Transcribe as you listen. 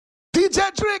DJ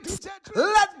DRIXX,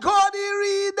 let God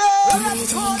read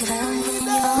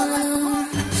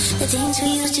the things we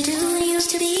used to do and used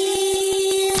to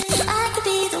be. I could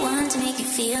be the one to make you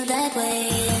feel that way.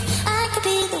 I could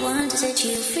be the one to set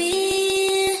you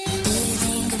free. Do you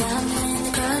think about me when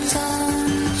the crowd is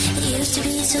gone? It used to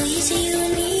be so easy, you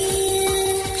and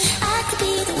me. I could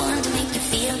be the one to make you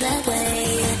feel that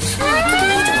way. I could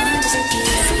be the one to set you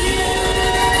free.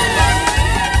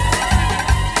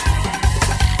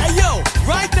 Hey yo,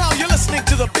 right now you're listening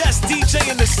to the best DJ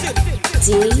in the city.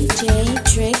 DJ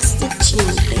DRIXX the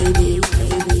champ, baby,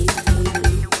 baby, baby.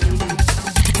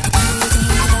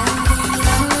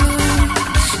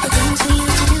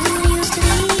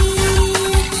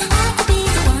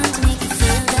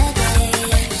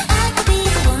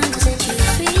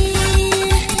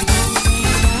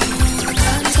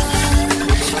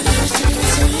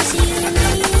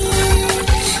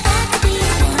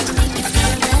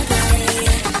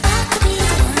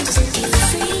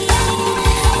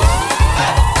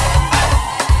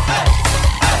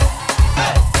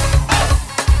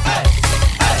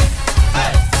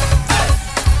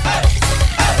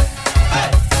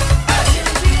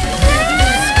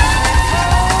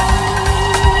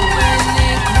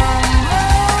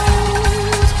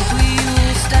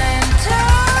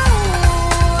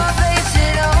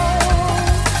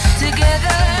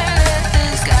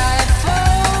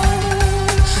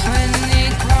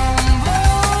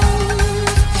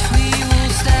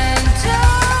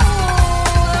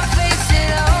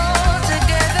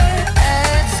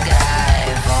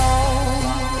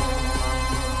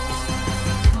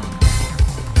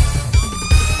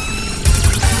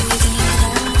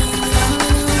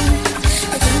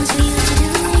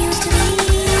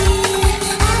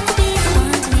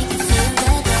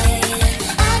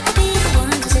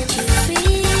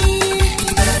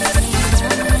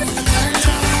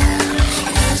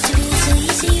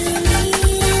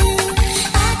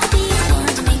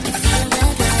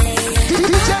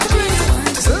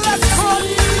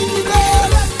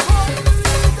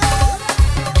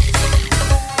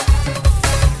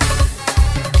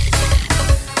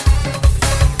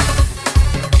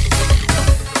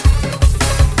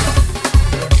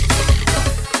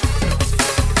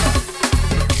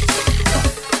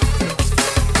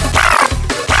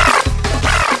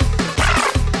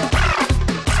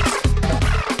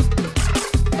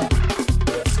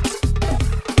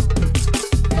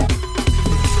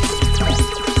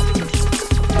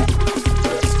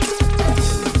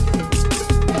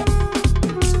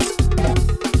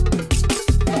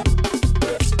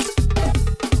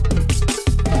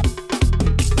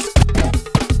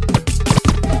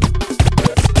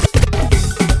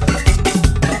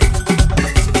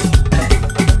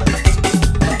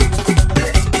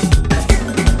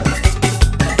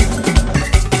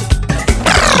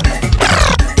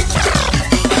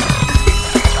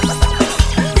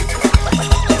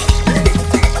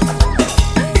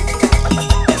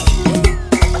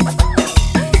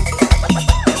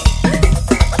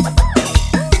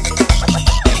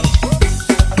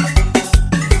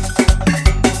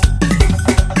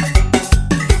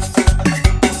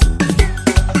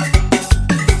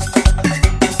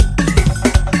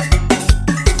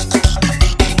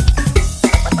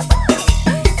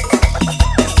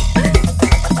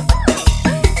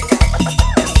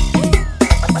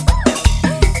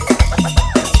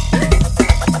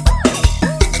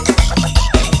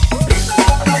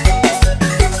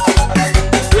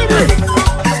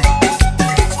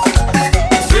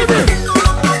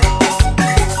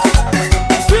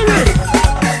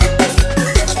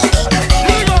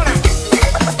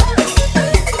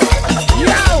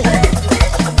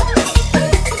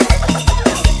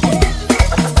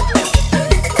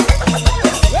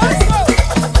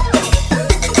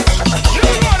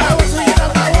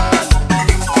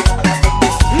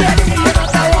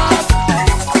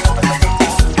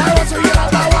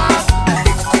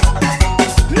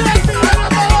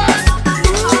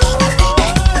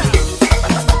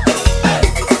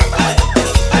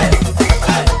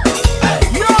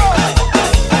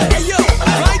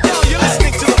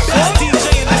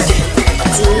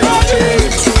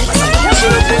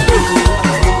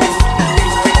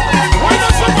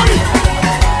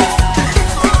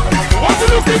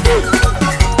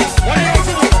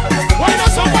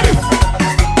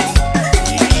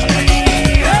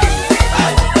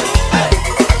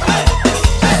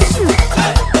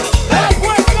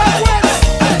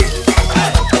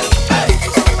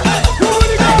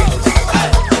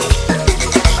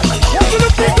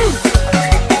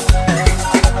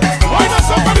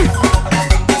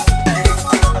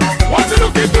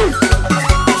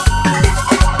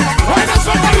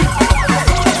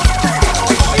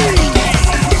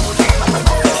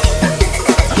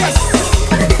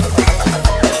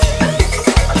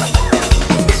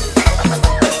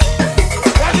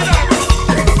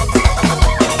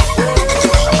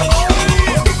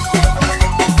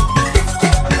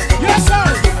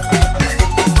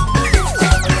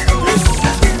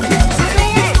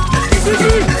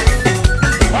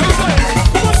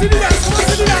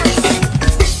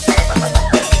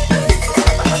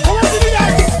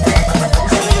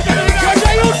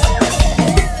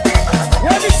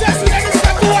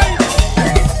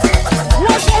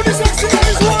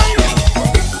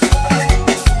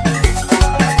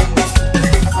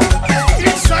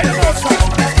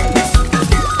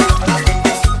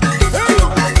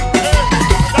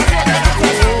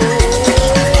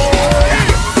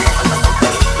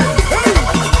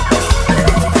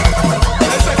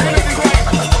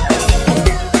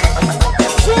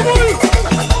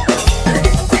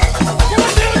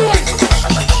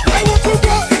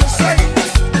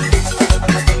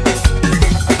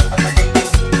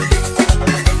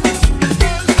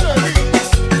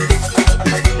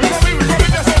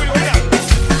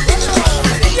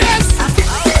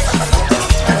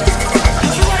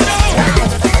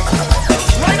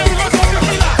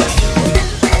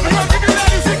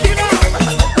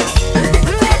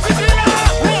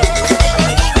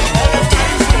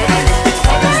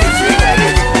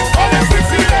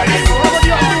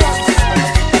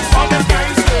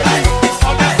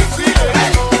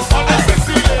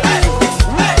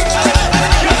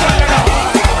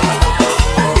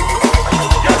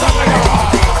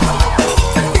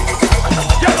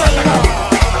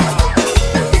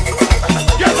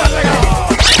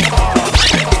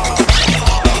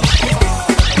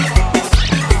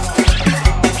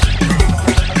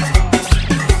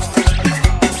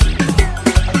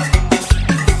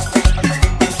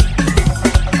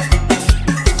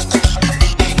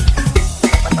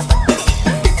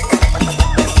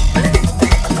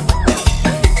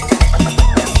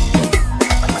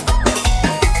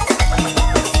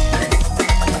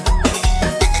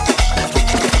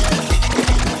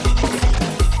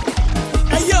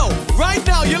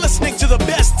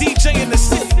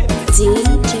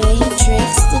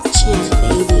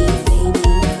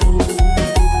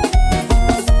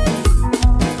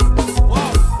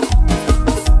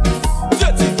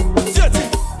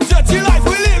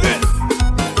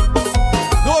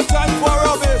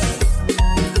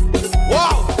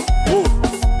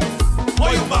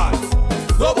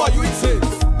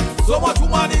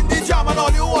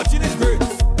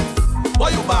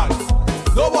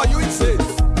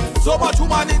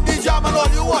 woman in the jam and all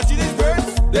you watching is girl.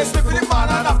 They sleep with the man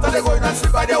and after they going and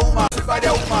sleep by their woman. Sleep by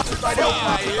their woman. Sleep by their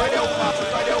woman. Sleep by their woman.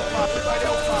 Sleep by their woman. Sleep by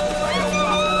their woman.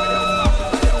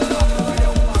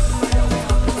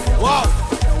 Wow.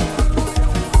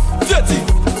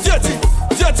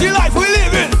 Dirty life we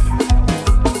living.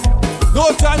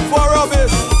 No time for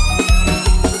rubbish.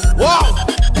 Wow.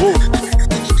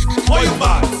 Why you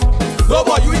mad?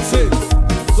 Nobody you insane.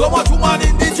 So much woman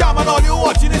in the jam and all you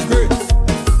watching is great.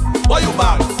 Why you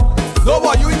mad?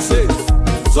 Nobody you insane.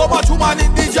 So much woman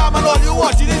in the jam and all you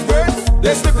watching is great.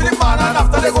 They sleep with the man and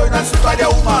after they going and sleep by their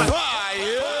woman.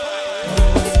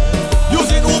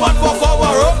 Using woman for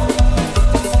cover up.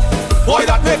 Boy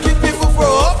that making people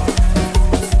throw up.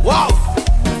 Wow.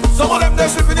 Some of them they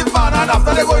sleep with the man and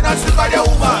after they going and sleep by their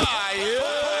woman.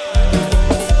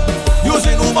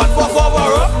 Using woman for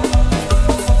cover up.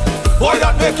 Boy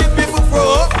that making people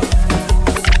throw up.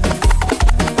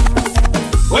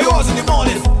 Where you was in the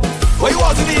morning? Where you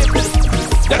was in the evening?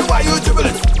 Then why you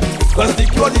dribbling? Cause I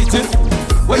think you are eating.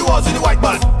 Where you was in the white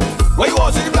man? Where you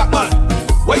was in the black man?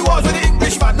 Where you was in the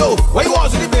English man? No. Where you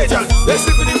was in the Bajan? They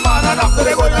sleep with the man and after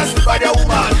they go and sleep by their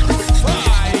woman.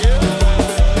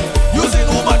 Using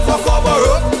woman for cover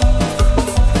up.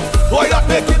 Boy that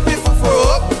making people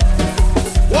throw up.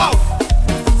 Wow.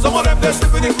 Some of them they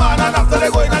sleep with the man and after they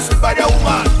go and sleep by their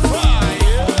woman.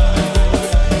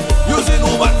 Using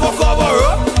woman for cover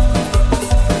up.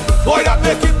 Boy that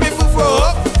making people throw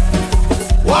up.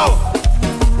 Wow.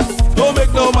 Don't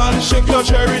make no man shake your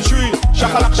cherry tree.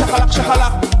 Shakalak, shakalak,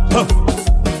 shakalak. Huh.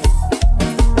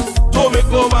 Don't make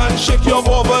no man shake your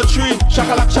guava tree.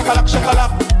 Shakalak, shakalak,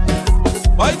 shakalak.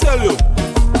 I tell you,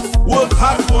 work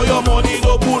hard for your money,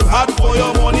 don't pull hard for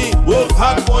your money. Work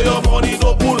hard for your money,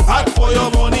 don't pull hard for your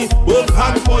money. Work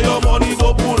hard for your money,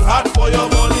 don't pull hard for your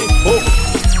money. Oh.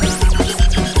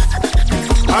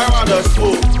 I rather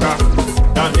smoke crack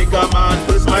than make a man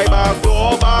twist my back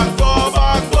door, back door,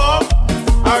 back door.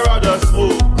 I rather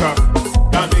smoke crack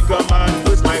than make a man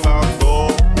twist my back door.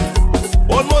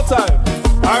 One more time.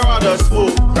 I rather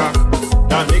smoke crack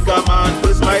than make a man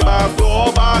twist my back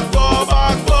door, back door,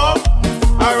 back door.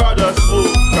 I rather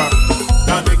smoke crack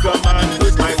than make a man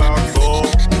twist my back door.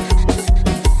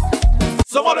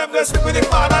 Some of them they sleep with the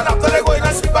man and after they go in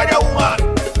and sleep by their woman.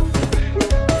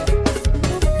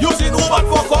 Using woman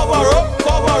for cover up,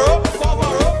 cover up,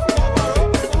 cover up, cover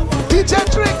up. DJ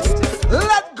DRIXX,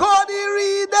 let God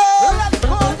read it. Let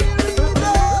God read it.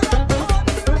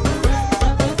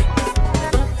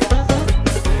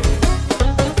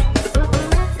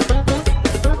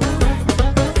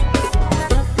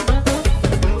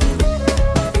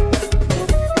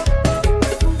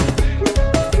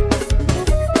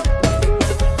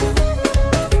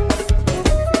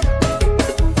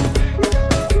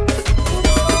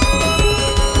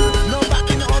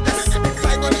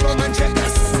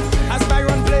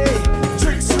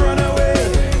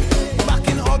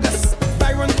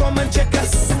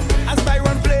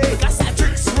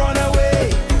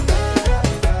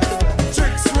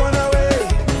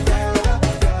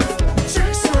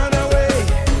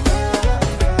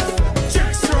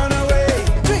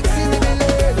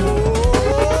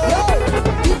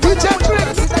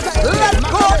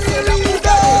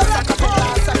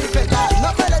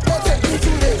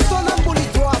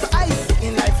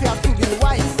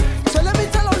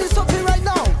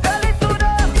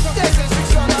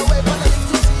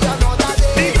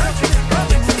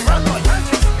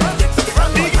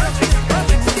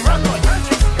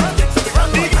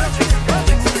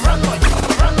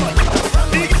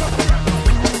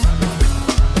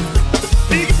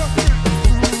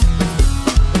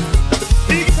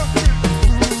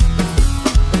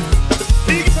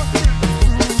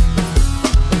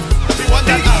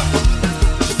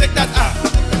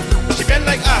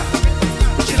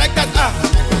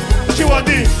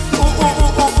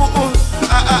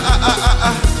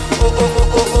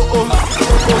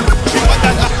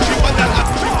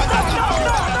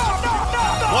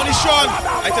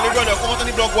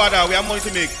 We have money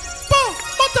to make.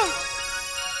 Butter.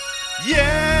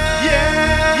 Yeah.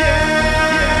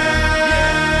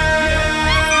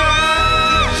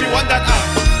 She want that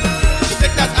she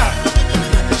take that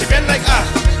she bend like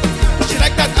she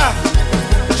like that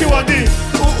she want the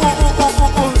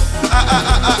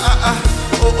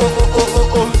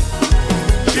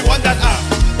she want that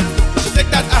she take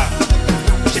that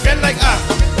she bend like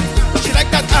she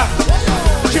like that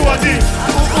she want the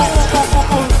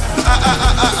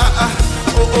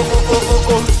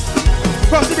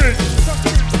Cross the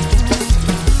bridge.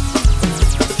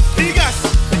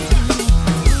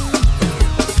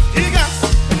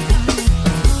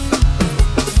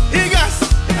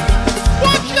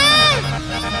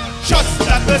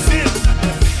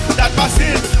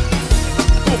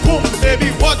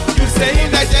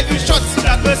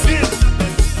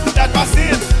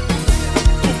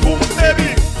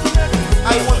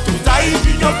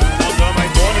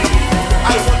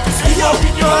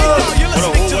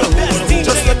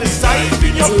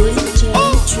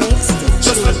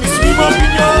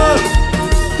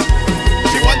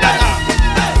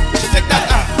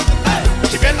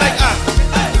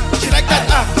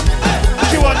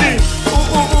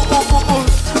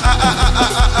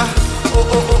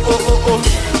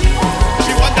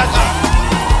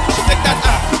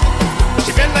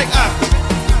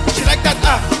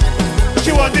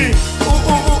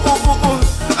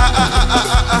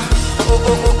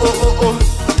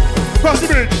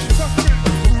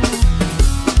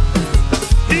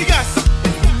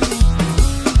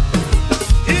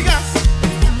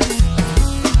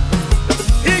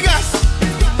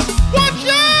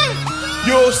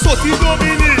 sauté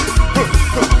Dominique.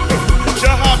 Je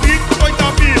habite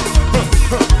Pointe-à-Pitre.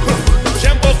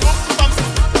 J'aime beaucoup comme ça.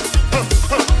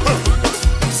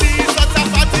 Si ça t'a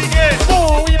fatigué.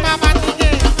 Oh oui, pas fatigué.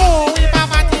 Oh oui, pas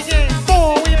fatigué.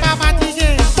 Oh oui, pas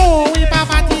fatigué. Oh oui, pas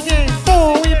fatigué.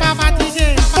 Oh oui, pas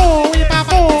fatigué. Oh oui, pas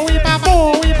oh oui, pas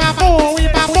oh oui, pas oh oui,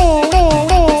 pas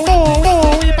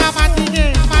oh oui, pas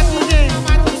fatigué. Fatigué,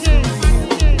 fatigué.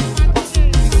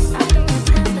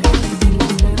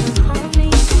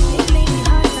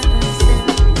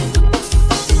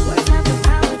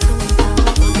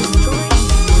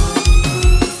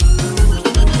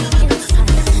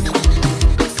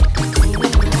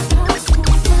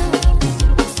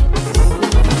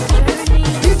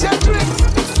 DJ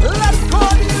DRIXX, let's go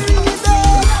the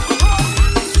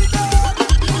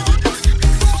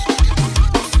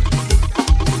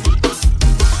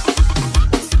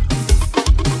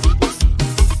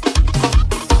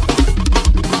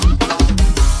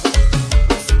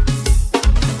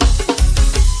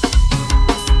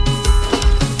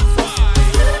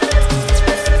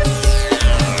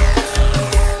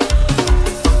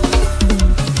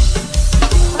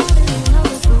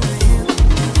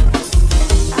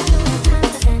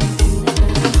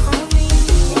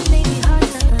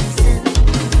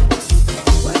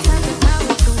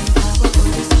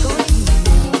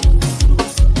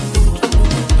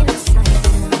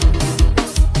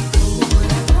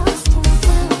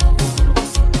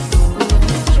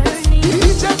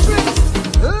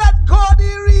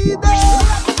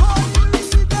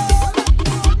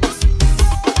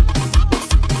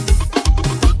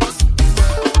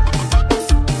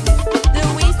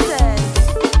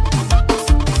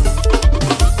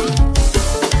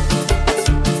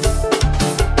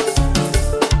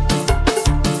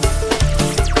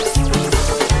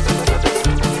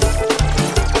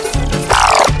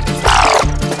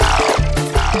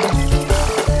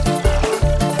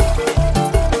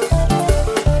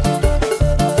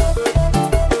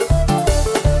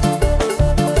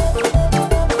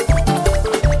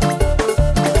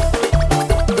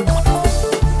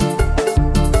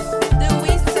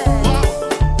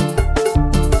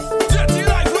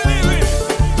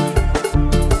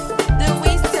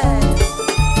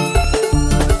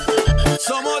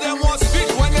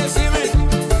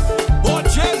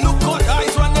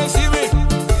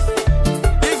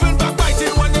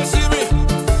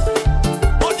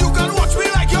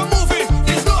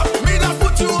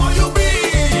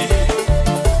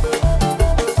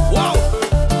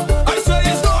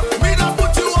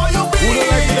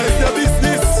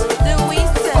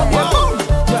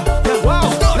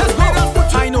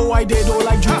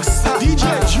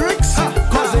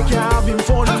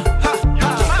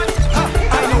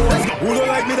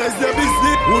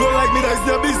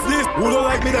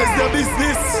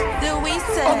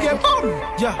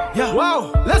Yeah.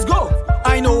 Wow, let's go.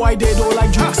 I know why they don't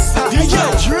like DRIXX. DJ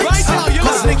DRIXX. Right now, you're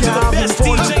listening to the best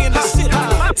DJ in the city.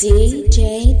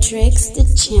 DJ DRIXX the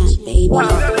champ, baby.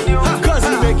 Cause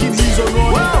he making his own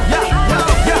money.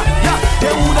 Yeah.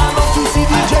 They would have loved to see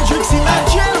DJ DRIXX in a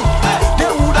jail.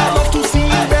 They would have loved to see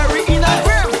him buried in a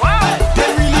grave. They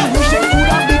really wish they could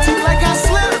have beat him like a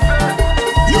slave.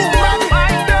 You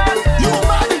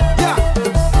mad? Yeah.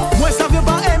 Moi ça vient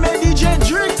pas aimer DJ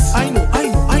DRIXX. I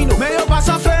know. Mais yo pas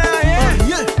ça faire.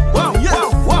 Yeah.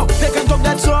 Wow. They can talk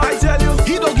that song. I tell you,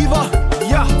 he don't give up.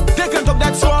 Yeah. They can talk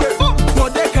that song.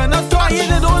 But they cannot talk. They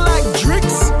don't like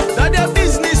DRIXX. That their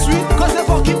business sweet. Cause they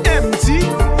pocket empty.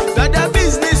 That their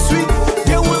business sweet.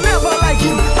 They will never like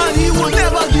him. And he will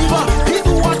never give up. He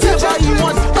do whatever he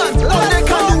wants. And all they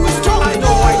can do is talk. I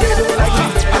know why they don't like him.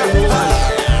 I know why.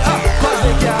 Cause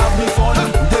they can't have me for them.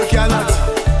 They cannot.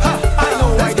 I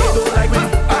know why they don't like me.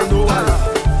 I know why.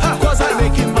 Cause I'm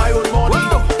making my own money.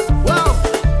 Wow.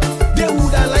 They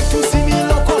would have liked to see me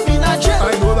lock up in a jail.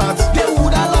 I know that. They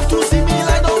would have loved to see me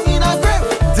lie down in a grave.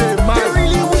 They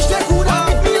really wish they could have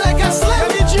beat me like a slave.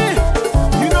 Energy,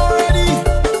 you know ready?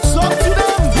 Suck to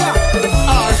them.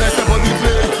 Yeah. As I step on the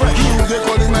plane, they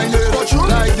calling my name.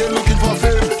 Like they looking for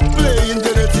fame. Playing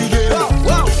the dirty game.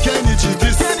 Wow. Kenichi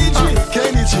this,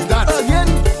 Kenichi that. Again.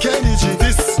 Kenichi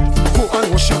this. Go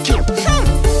and wash your kill.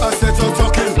 I said I'm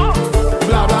talking.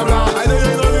 Blah blah blah. I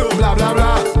don't know you. Blah blah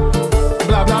blah.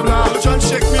 Blah blah blah. Don't try and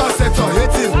shake me. I said I'm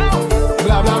hating.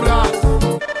 Blah blah blah.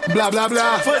 Blah blah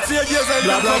blah. 40 years and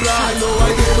Blah blah blah. I know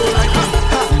why they don't like me.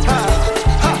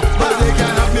 But they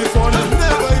can have me for them.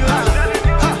 Never in life.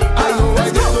 I know why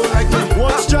they don't like me.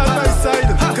 Watch John by side.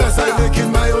 Cause I'm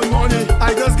making my own money.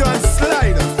 I just go and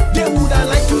slide. They would have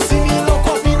liked to see me lock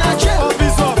up in a jail.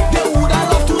 Officer, They would have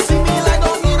loved to see me lie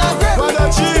down in a grave.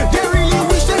 Wadachi, They really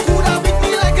wish they could have beat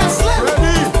me like a slave.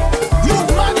 ready? You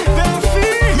mad? They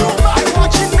feel.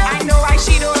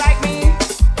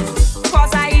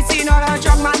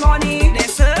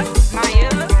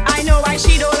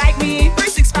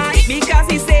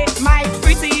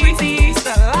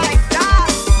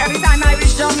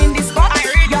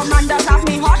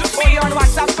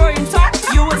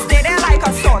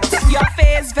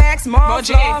 sex more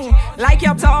long, like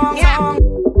your tongue. Yeah.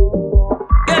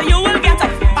 Girl, you will get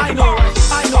up. I know,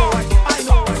 I know, I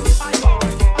know, I know.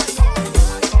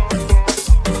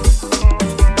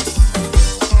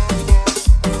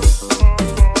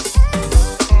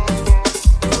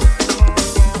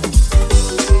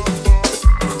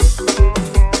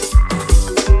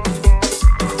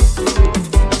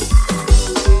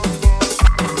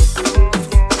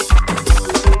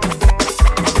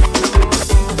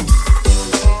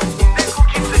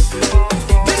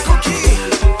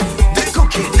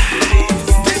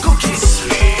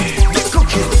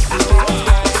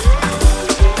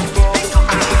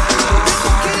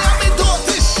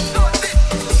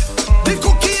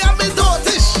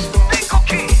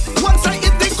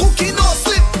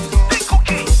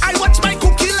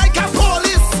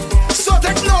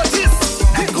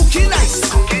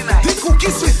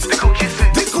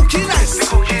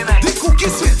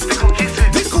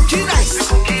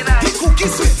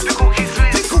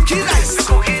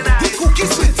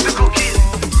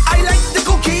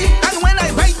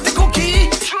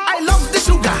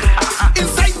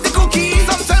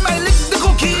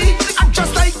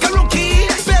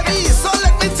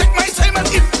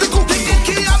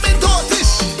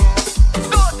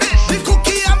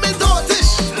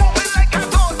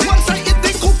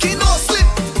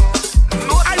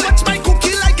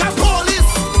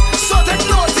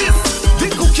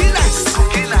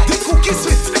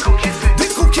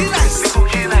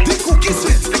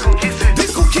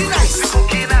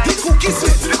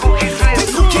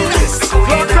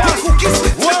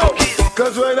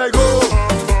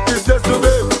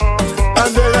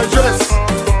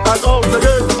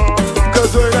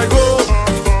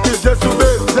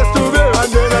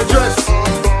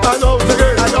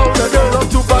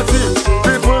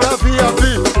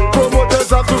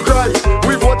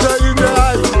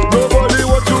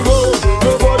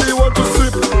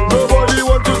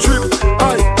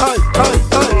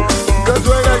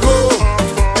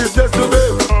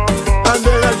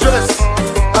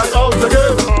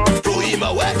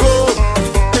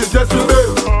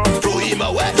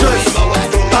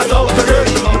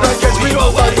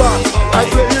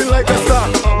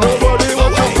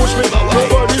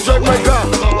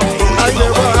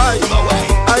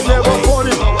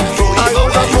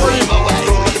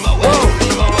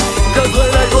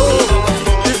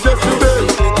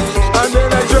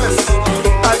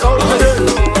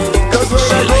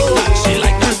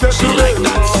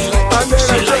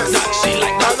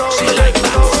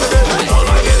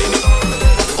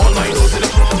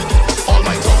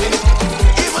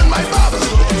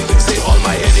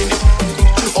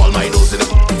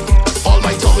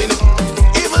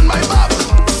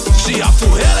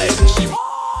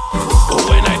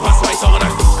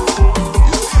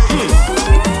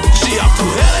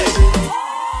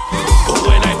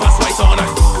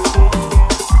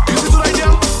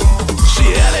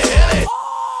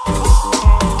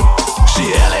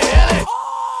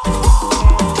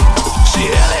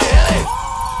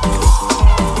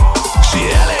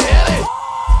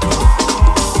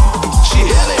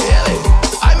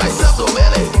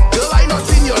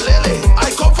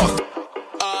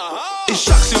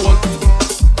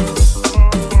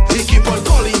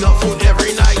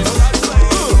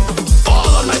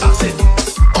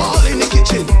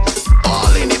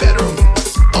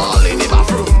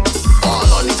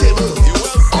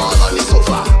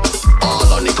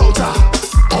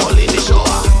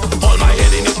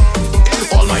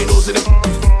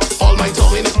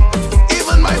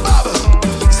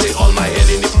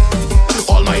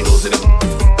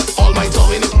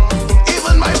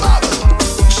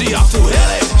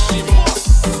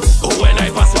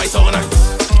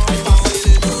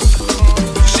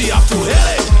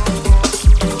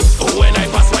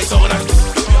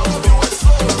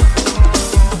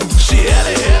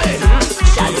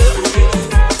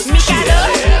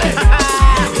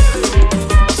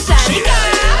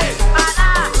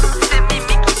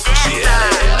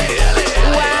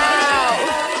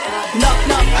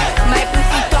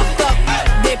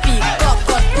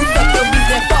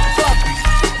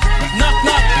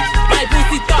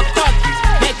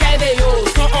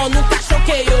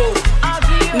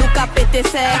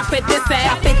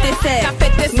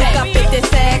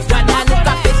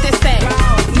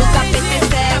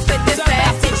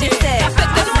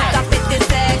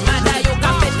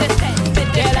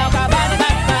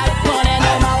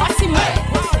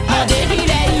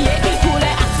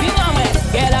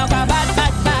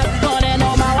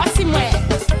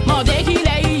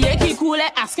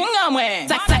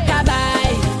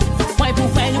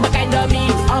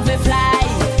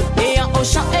 Au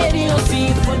champ et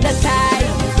aussi pour de taille.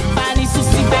 Pas ni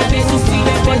souci, pas ni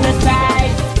for the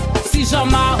tide. Si j'en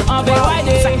marre, on veut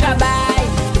rider, ça travaille.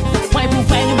 Point pour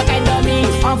point, nous pas dormir,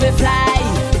 on veut fly.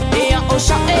 Et en haut,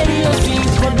 chant et lui aussi,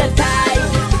 for the tide.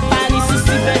 Pas ni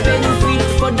souci, bébé, nous free,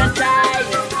 for the tide.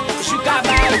 J'suis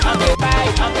cabane, on veut bail,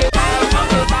 on veut bail, on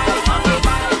veut bail, on veut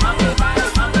bail, on veut bail,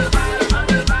 on veut bail, on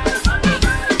veut bail, on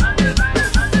veut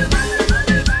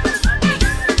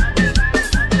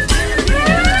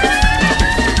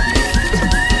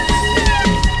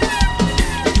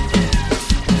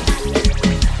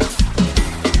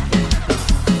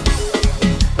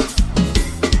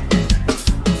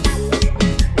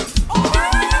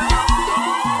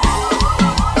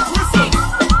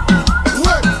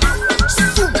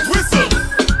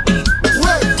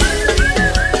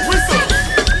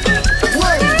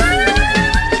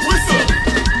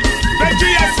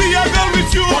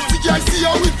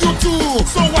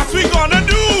So what we gonna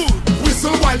do?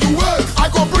 Whistle while you work, I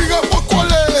go bring up a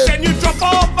quality. Can you drop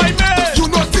off by me? You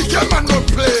not think your man don't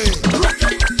play.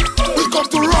 We come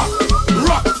to rock,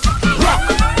 rock, rock,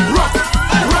 rock,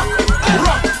 rock,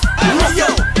 rock, rock. Yo,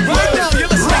 right now you're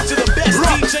listening to the best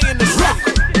DJ in the city.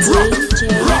 DJ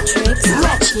DRIXX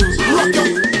Rock,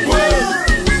 work,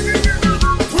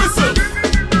 whistle,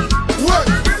 work,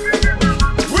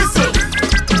 whistle,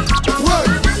 work,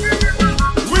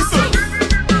 whistle,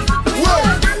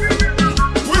 work,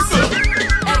 whistle.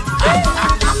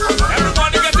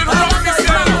 Everybody get in rock this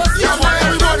now. Yeah, boy,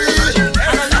 everybody.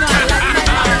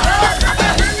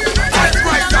 That's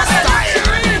right, that style.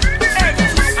 Come in,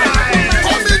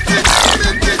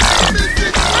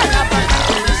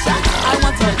 I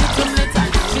want her little later.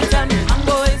 She tell me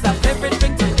mango is her favorite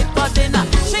thing to eat for dinner.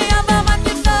 She have a man,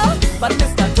 you know, but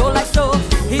Mr. Joe like so.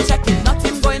 He checking not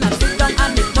him going and sit down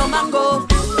and eat no mango.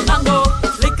 Mango,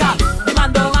 liquor, the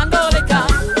mango liquor.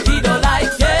 He don't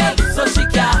like it, so she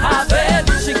can't have it.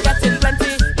 She getting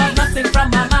plenty, but nothing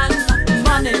from her man.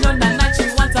 Morning, noon and night, she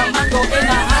wants a mango in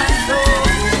her hand. So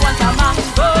she wants a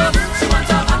mango, she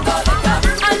wants a mango liquor.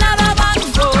 Another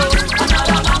mango liquor.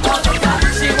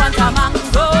 She wants a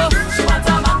mango, she wants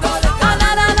a mango liquor.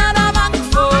 Another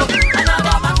mango liquor.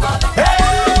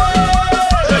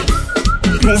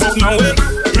 Move out my way,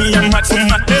 me and Max in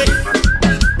my day.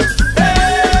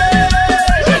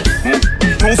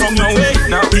 Move out my way,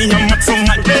 now me and Max in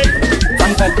my day.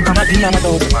 I'm a dinner my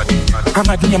dog. I'm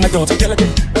a dinner my dog. Tell her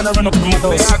when I run up to my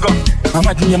dog. I'm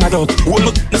a dinner my dog.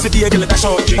 Woman, let's see a girl that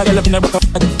short. I love you never come.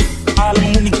 All the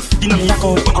money in my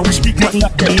call. I wish big man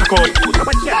that can call.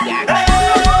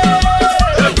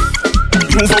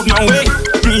 Move out my way,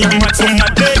 me and Max in my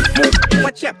day.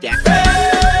 What's up, Jack?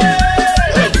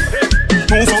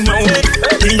 Move out my way,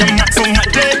 me and Max in my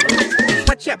day.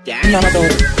 What's up, Jack? Dinner my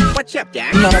dog. What's up,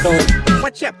 Jack? Dinner my dog.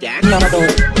 What's up, Jack? Dinner my dog.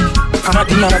 I'm a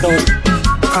dinner my dog.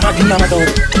 I'm a dinner my dog.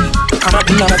 I'm a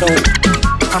dinner my dog.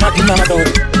 I'm a dinner my dog.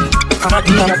 I'm a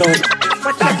dinner my dog.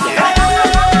 What's up, Jack?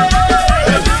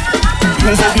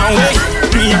 Move out my way,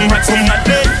 me and Max on my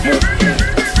day.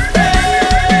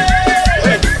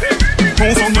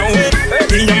 Move out my way,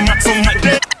 me and Max on my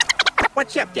day.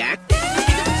 What's up, Jack?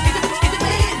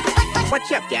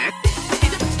 What's up, Jack?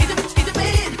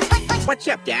 What's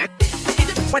up, Jack?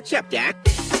 What's up, Jack?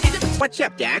 What's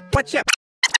up, Jack? What's up?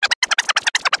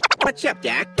 What's up,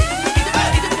 Jack?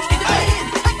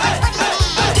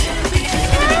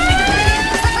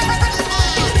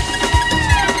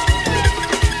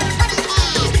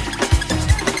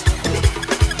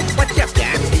 What's up,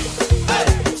 Jack?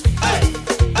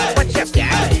 What's up,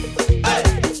 Jack?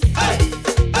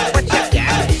 What's up,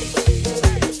 Jack?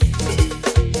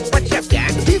 What's up,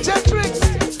 Jack? DJ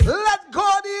DRIXX, let go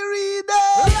the reader.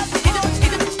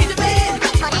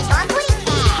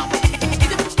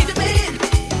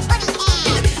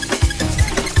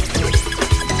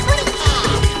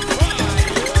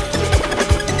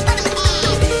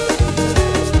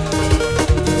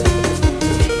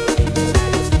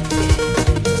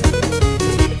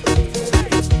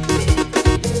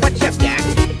 What's up, Jack?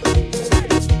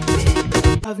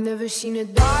 I've never seen a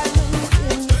diamond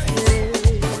in the flesh.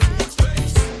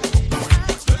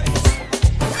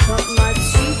 I cut my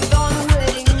teeth on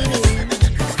wedding rings in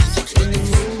the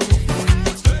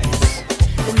movies,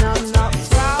 and I'm not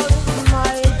proud of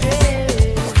my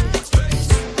dress.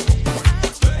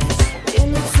 In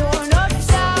a torn up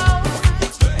town,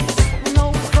 no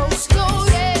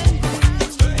postcode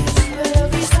entry, but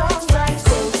every song I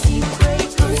go, deep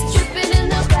breakers dripping in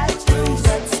the bathroom,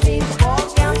 bloodstains, ball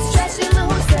gowns, trash in the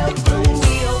hotel room.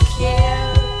 We don't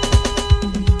care.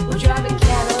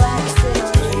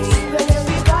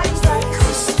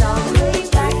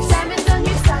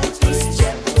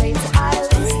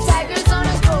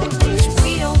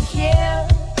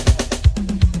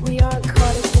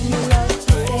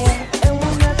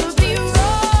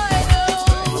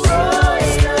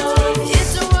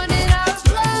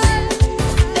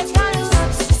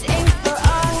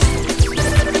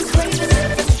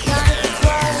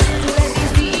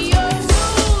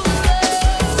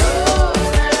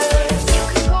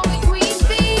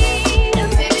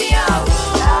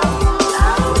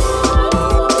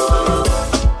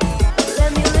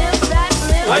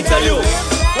 I tell you,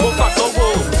 go pass on go,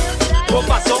 go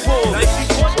pass on go,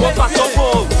 go pass on go,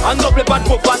 and up the bad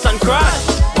go pass and crash.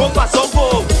 Go pass on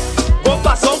go, go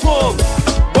pass on go,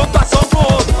 go pass on go,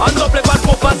 and up the bad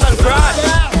go pass and crash.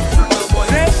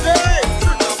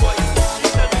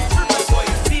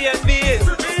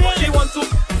 She want to,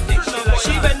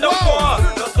 she bend down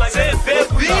for, say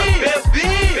baby, baby,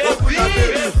 baby,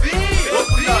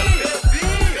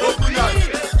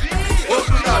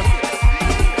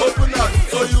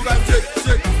 So you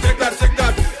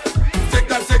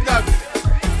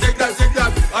can take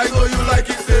that. I know you like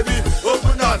it, baby.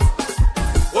 Open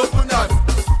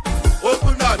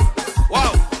that.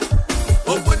 Wow.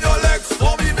 Open your legs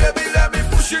for me, baby. Let me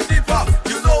push it deeper.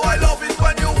 You know I love it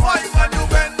when you whine, when you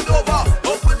bend over.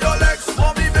 Open your legs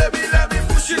for me, baby. Let me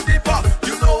push it deeper.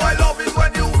 You know I love it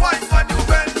when you whine, when you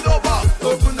bend over.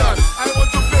 Open that. I want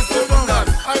to press it on that.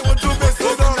 I want to press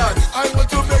it on that. I want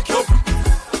to make you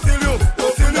till you.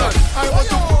 Open that. I want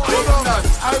to open that.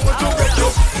 I want to make you.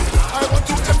 I want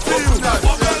to empty you.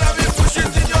 Oh girl, let me push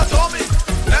it in your tummy.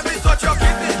 Let me touch your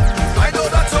kidney. I know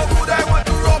that's so good. I want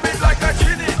to rub it like a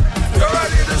genie. You're a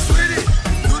little sweetie.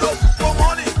 You don't for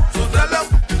money, so tell them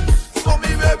for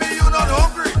me, baby, you're not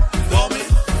hungry. For me.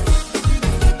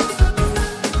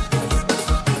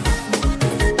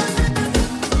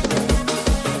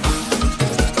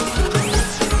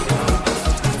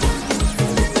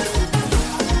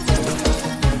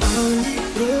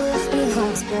 You left me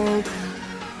hearts broke.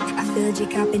 I filled your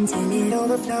cup until it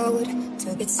overflowed.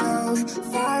 Took it so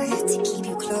far to keep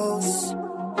you close.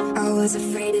 I was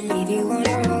afraid to leave you on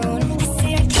your own.